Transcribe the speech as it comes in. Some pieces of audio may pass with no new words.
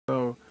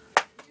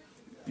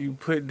you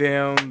put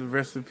down the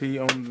recipe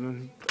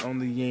on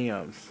the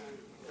yams?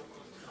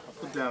 I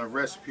put down a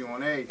recipe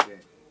on everything.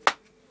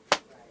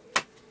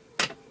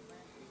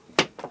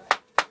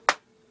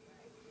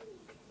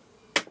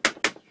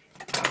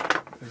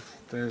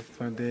 That's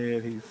my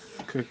dad. He's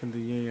cooking the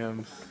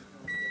yams.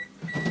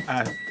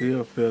 I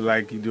still feel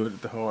like you do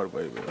it the hard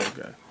way, but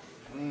okay.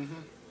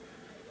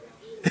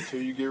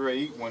 Until you get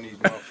ready to eat one of these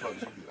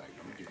motherfuckers, you be like,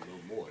 I'm gonna get a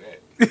little more of that.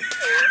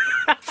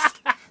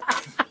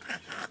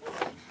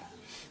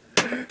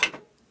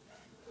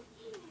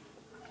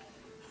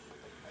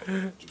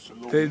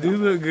 They do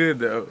look good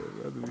though,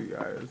 to be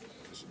honest.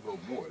 Just a little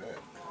more of that.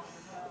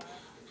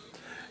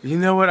 You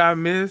know what I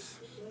miss?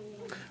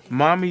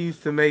 Mommy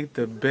used to make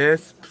the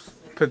best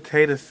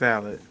potato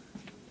salad.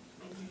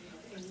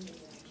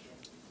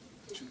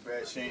 Too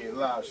bad she ain't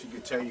alive. She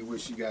could tell you where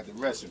she got the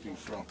recipe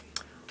from.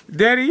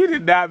 Daddy, you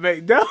did not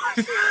make those.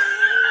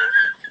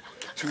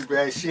 Too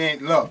bad she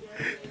ain't look.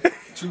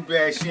 Too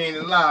bad she ain't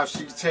alive. She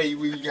could tell you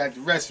where you got the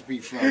recipe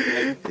from,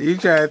 baby. You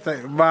try to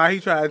take, Ma, he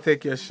tried to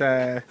take your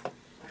shine.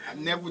 I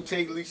never would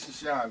take Lisa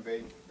shine,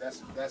 baby.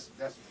 That's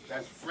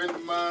a friend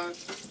of mine.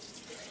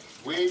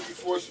 Way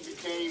before she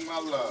became my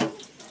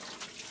love.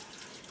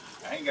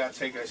 I ain't gotta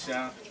take her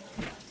shine.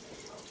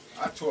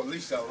 I taught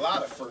Lisa a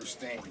lot of first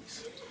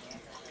things.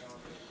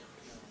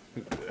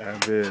 I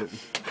bet.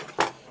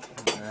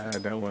 I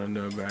don't want to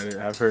know about it.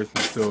 I've heard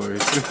some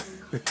stories.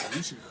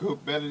 Lisa could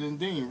cook better than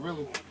Dean,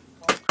 really.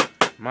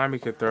 Mommy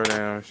could throw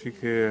down. She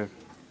could.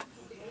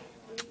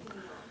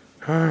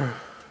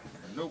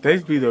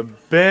 They'd be the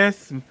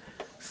best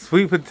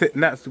sweet potato,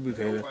 not sweet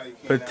potato,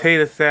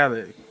 potato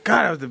salad.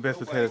 God, that was the best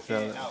potato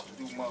salad.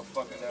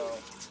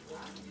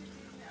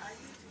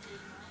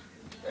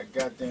 That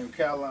goddamn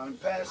Carolina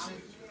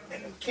Passion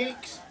and them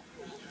cakes.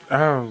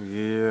 Oh,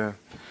 yeah.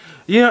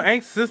 You know,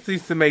 Aunt Sister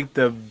used to make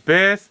the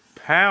best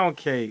pound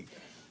cake.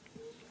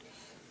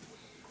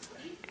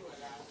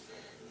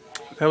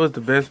 That was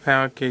the best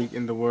pound cake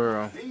in the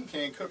world. Dean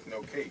can't cook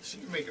no cake. She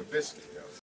can make a biscuit.